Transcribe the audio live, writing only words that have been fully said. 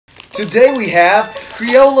Today we have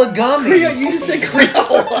Crayola gummies. You just said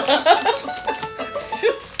Crayola.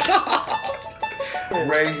 Just stop.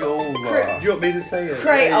 Crayola. Do you want me to say it?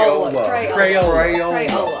 Crayola.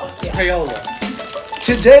 Crayola. Yeah. Crayola.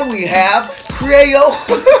 Today we have Crayola.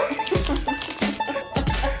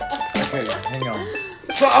 Okay, hang on.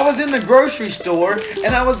 So I was in the grocery store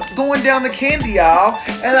and I was going down the candy aisle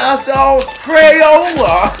and I saw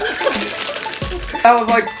Crayola. I was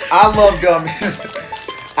like, I love gummies.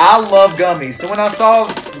 I love gummies. So when I saw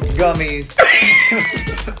gummies,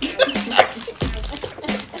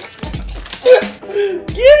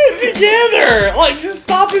 Get it together! Like, just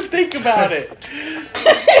stop and think about it.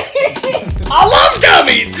 I love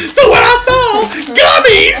gummies! So when I saw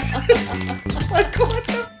gummies! Like, what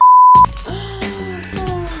the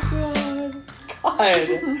God.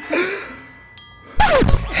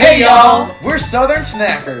 hey y'all, we're Southern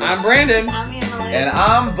Snackers. I'm Brandon. I'm Emily. And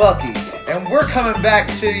I'm Bucky. And we're coming back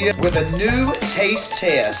to you with a new taste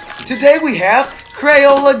test. Today we have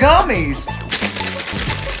Crayola gummies.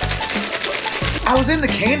 I was in the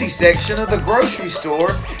candy section of the grocery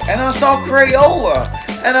store and I saw Crayola.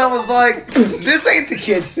 And I was like, this ain't the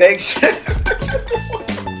kids section.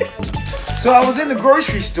 So I was in the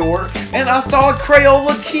grocery store and I saw a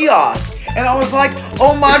Crayola kiosk. And I was like,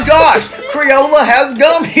 oh my gosh, Crayola has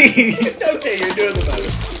gummies. Okay, you're doing the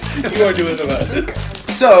most. You are doing the most.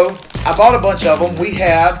 So, I bought a bunch of them. We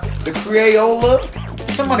have the Crayola.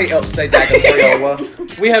 Somebody else say that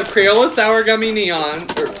Crayola. We have Crayola Sour Gummy Neon.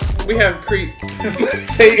 We have See,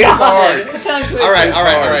 it's hard. It's a tongue twister. All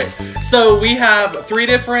right. So we have 3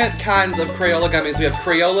 different kinds of Crayola gummies. We have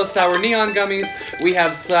Crayola Sour Neon gummies, we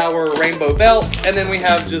have Sour Rainbow Belts, and then we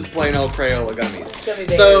have just plain old Crayola gummies. Gummy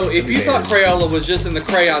bears. So if you thought Crayola was just in the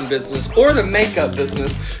crayon business or the makeup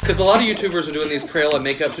business, because a lot of YouTubers are doing these Crayola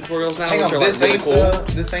makeup tutorials now, Hang which on, are like this really ain't cool.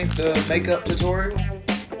 this ain't the makeup tutorial?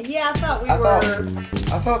 Yeah, I thought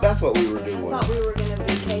I thought that's what we were doing. I thought we were going to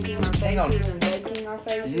be taking our Hang on. faces and baking our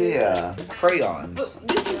faces. Yeah, crayons.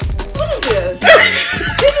 What is this?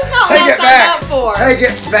 This is not Take what it I back. signed up for. Take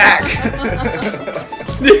it back.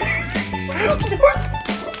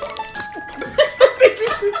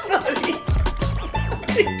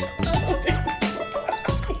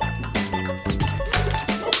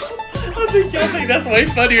 I think that's way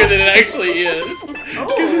funnier than it actually is.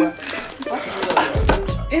 Oh.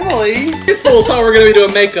 Emily! This fool thought we're gonna be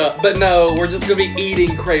doing makeup, but no, we're just gonna be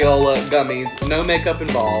eating Crayola gummies. No makeup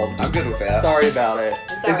involved. I'm good with that. Sorry about it.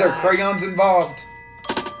 Is there crayons involved?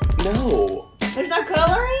 No. There's no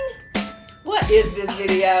coloring? What is this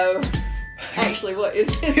video? Actually, what is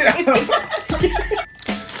this video?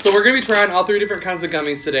 So we're gonna be trying all 3 different kinds of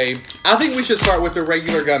gummies today. I think we should start with the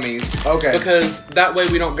regular gummies. Okay. Because that way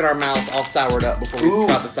we don't get our mouth all soured up before we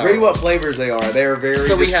try the sour. Read what flavors they are. They are very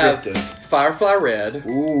descriptive. We have Firefly Red.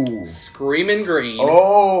 Ooh. Screamin' Green.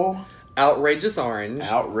 Oh. Outrageous Orange.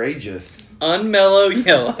 Outrageous. Unmellow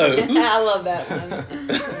Yellow. I love that one.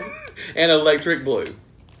 And Electric Blue.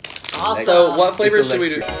 Awesome. So what flavors should we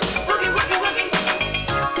do?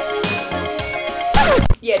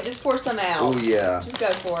 Yeah, just pour some out. Oh yeah. Just go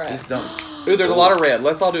for it. Just don't. Ooh, there's a lot of red.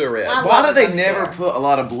 Let's all do a red. Why do they never put a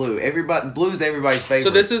lot of blue? Blue's everybody's favorite.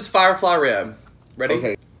 So this is Firefly Red. Ready?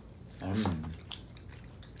 Okay.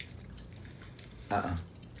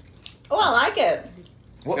 Oh, I like it.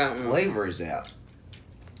 What flavor is that?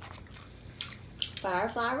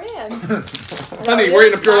 Firefly Red. Honey, we're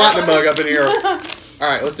eating a pure lightning bug up in here.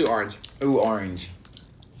 Alright, let's do orange. Ooh, orange.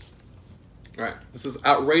 Alright, this is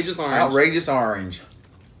Outrageous Orange. Outrageous orange.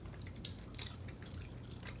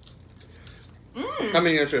 I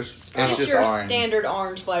mean, it's just It's your orange. standard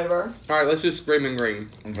orange flavor. Alright, let's do Screamin' Green.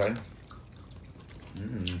 Okay.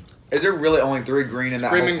 Is there really only 3 green in that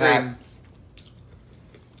whole Screamin' pack? Green.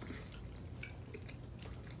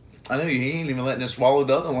 I know he ain't even letting us swallow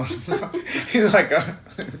the other ones. He's like, I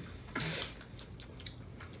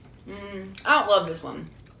don't love this one.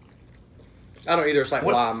 I don't either. It's like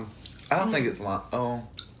What? lime. I don't think it's lime. Oh,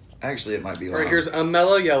 actually, it might be lime. Alright, here's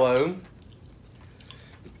Unmellow Yellow.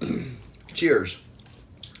 Cheers.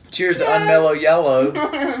 Cheers to Unmellow Yellow.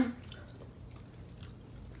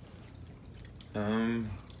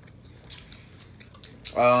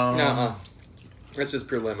 Nuh-uh. That's just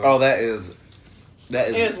pure lemon. Oh, that is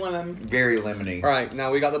It is lemon. very lemony. Alright,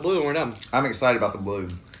 now we got the blue and we're done. I'm excited about the blue.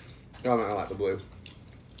 Oh, I like the blue.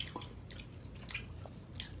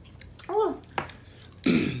 Oh.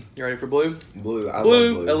 You ready for blue? Blue. I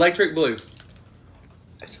Blue. love blue. Electric Blue.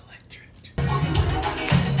 It's electric.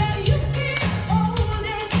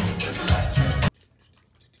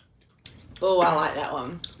 Oh, I like that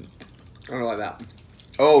one. I don't like that.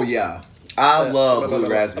 Oh, yeah. I love blue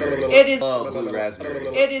raspberry. It is. Blue raspberry.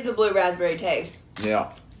 It is a blue raspberry taste.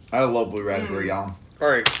 Yeah, I love blue raspberry, y'all. All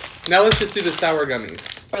right, now let's just do the sour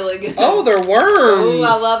gummies. Really good. Oh, they're worms. Oh,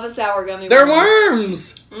 I love a sour gummy. They're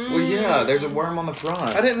worms. Well, yeah, there's a worm on the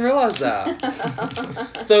front. I didn't realize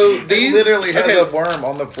that. So these It literally has a worm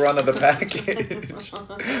on the front of the package.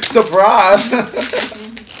 Surprise!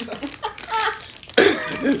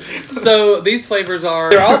 So these flavors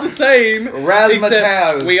they're all the same.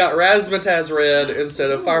 Razzmatazz. Except we got Razzmatazz Red instead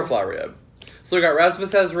of Firefly Red. So we got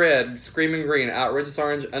Razzmatazz Red, Screaming Green, Outrageous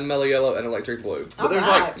Orange, Unmellow Yellow, and Electric Blue. But there's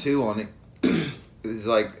like 2 on it. Is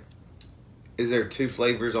there 2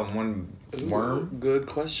 flavors on one worm? Good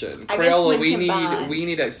question. I guess Crayola, when we combined.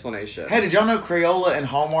 need explanation. Hey, did y'all know Crayola and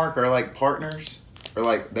Hallmark are like partners? Or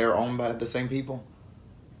like they're owned by the same people?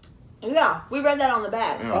 Yeah, we read that on the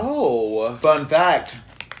back. Yeah. Oh. Fun fact.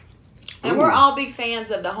 And we're all big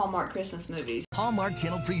fans of the Hallmark Christmas movies. Hallmark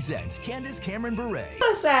Channel presents Candace Cameron Bure.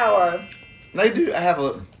 So sour. They do have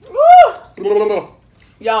a... Woo!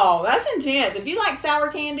 Y'all, that's intense. If you like sour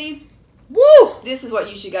candy, Woo! this is what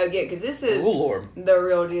you should go get because this is Oh, Lord. the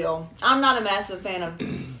real deal. I'm not a massive fan of...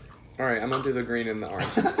 All right, I'm going to do the green and the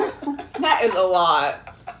orange. That is a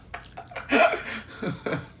lot.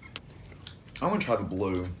 I want to try the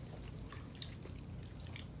blue.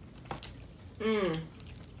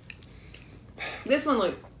 This one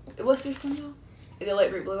what's this one called? The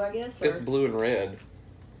electric blue, I guess? Or? It's blue and red.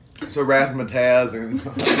 So Razzmatazz and...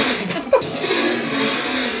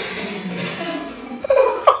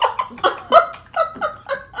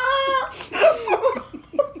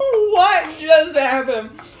 What just happened?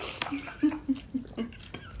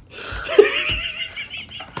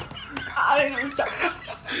 I didn't even stop.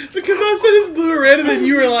 Because I said it's blue and red, and then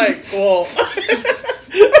you were like, well...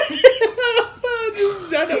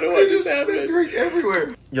 I don't know what just happened. Drink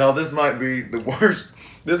everywhere. Y'all, this might be the worst.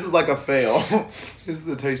 This is like a fail. This is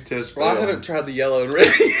a taste test fail. Well, I haven't tried the yellow and red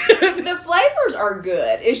yet. The flavors are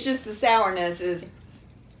good. It's just the sourness is...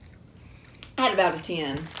 I had about a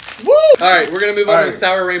 10. Woo! Alright, we're going to move on to Alright. the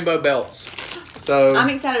Sour Rainbow Belts. So, I'm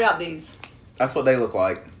excited about these. that's what they look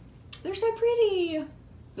like. They're so pretty.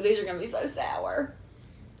 But these are going to be so sour.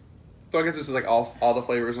 So I guess this is like all the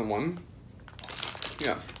flavors in one.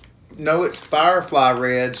 Yeah. No, it's Firefly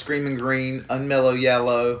Red, Screaming Green, Unmellow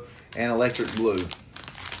Yellow, and Electric Blue.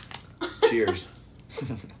 Cheers.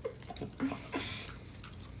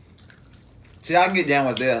 See, I can get down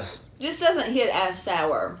with this. This doesn't hit as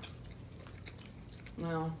sour.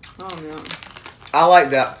 No. Oh, no. I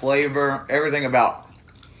like that flavor. Everything about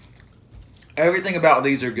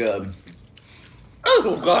these are good.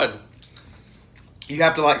 Oh, God. You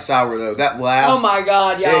have to like sour, though. That last... Oh, my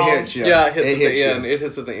God, y'all. It hits you. Yeah, it hits at the you. end. It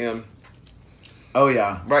hits at the end. Oh,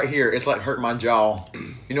 yeah. Right here. It's like hurt my jaw.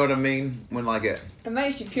 You know what I mean? When like it... It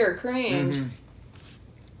makes you pure cringe.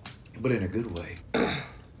 But in a good way.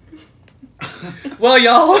 Well,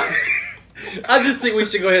 y'all, I just think we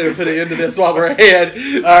should go ahead and put an end to this while we're ahead.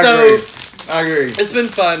 I agree. It's been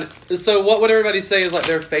fun. So what would everybody say is like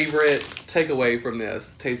their favorite takeaway from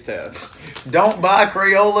this taste test? Don't buy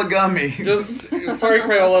Crayola gummies. Just, sorry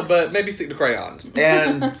Crayola, but maybe stick to crayons.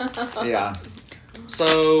 And, yeah.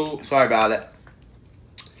 So, Sorry about it.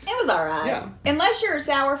 It was alright. Yeah. Unless you're a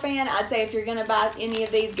sour fan, I'd say if you're going to buy any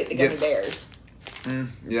of these, get the gummy bears.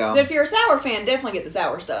 Yeah. But if you're a sour fan, definitely get the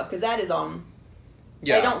sour stuff, because that is on...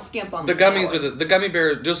 yeah. They don't skimp on the the gummies sour. were the gummy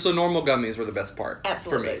bears, just the normal gummies were the best part.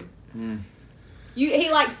 Absolutely. For me.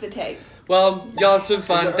 He likes the tape. Well, y'all, it's been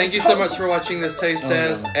fun. Thank you so much for watching this taste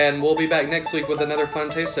test, no. and we'll be back next week with another fun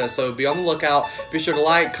taste test, so be on the lookout. Be sure to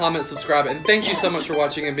like, comment, subscribe, and thank you so much for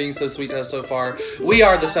watching and being so sweet to us so far. We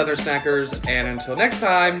are the Southern Snackers, and until next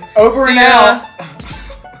time, Over and see ya. out.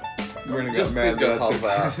 We're gonna Just get mad please go that I pause took-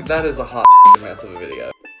 that. That is a hot mess of a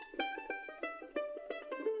video.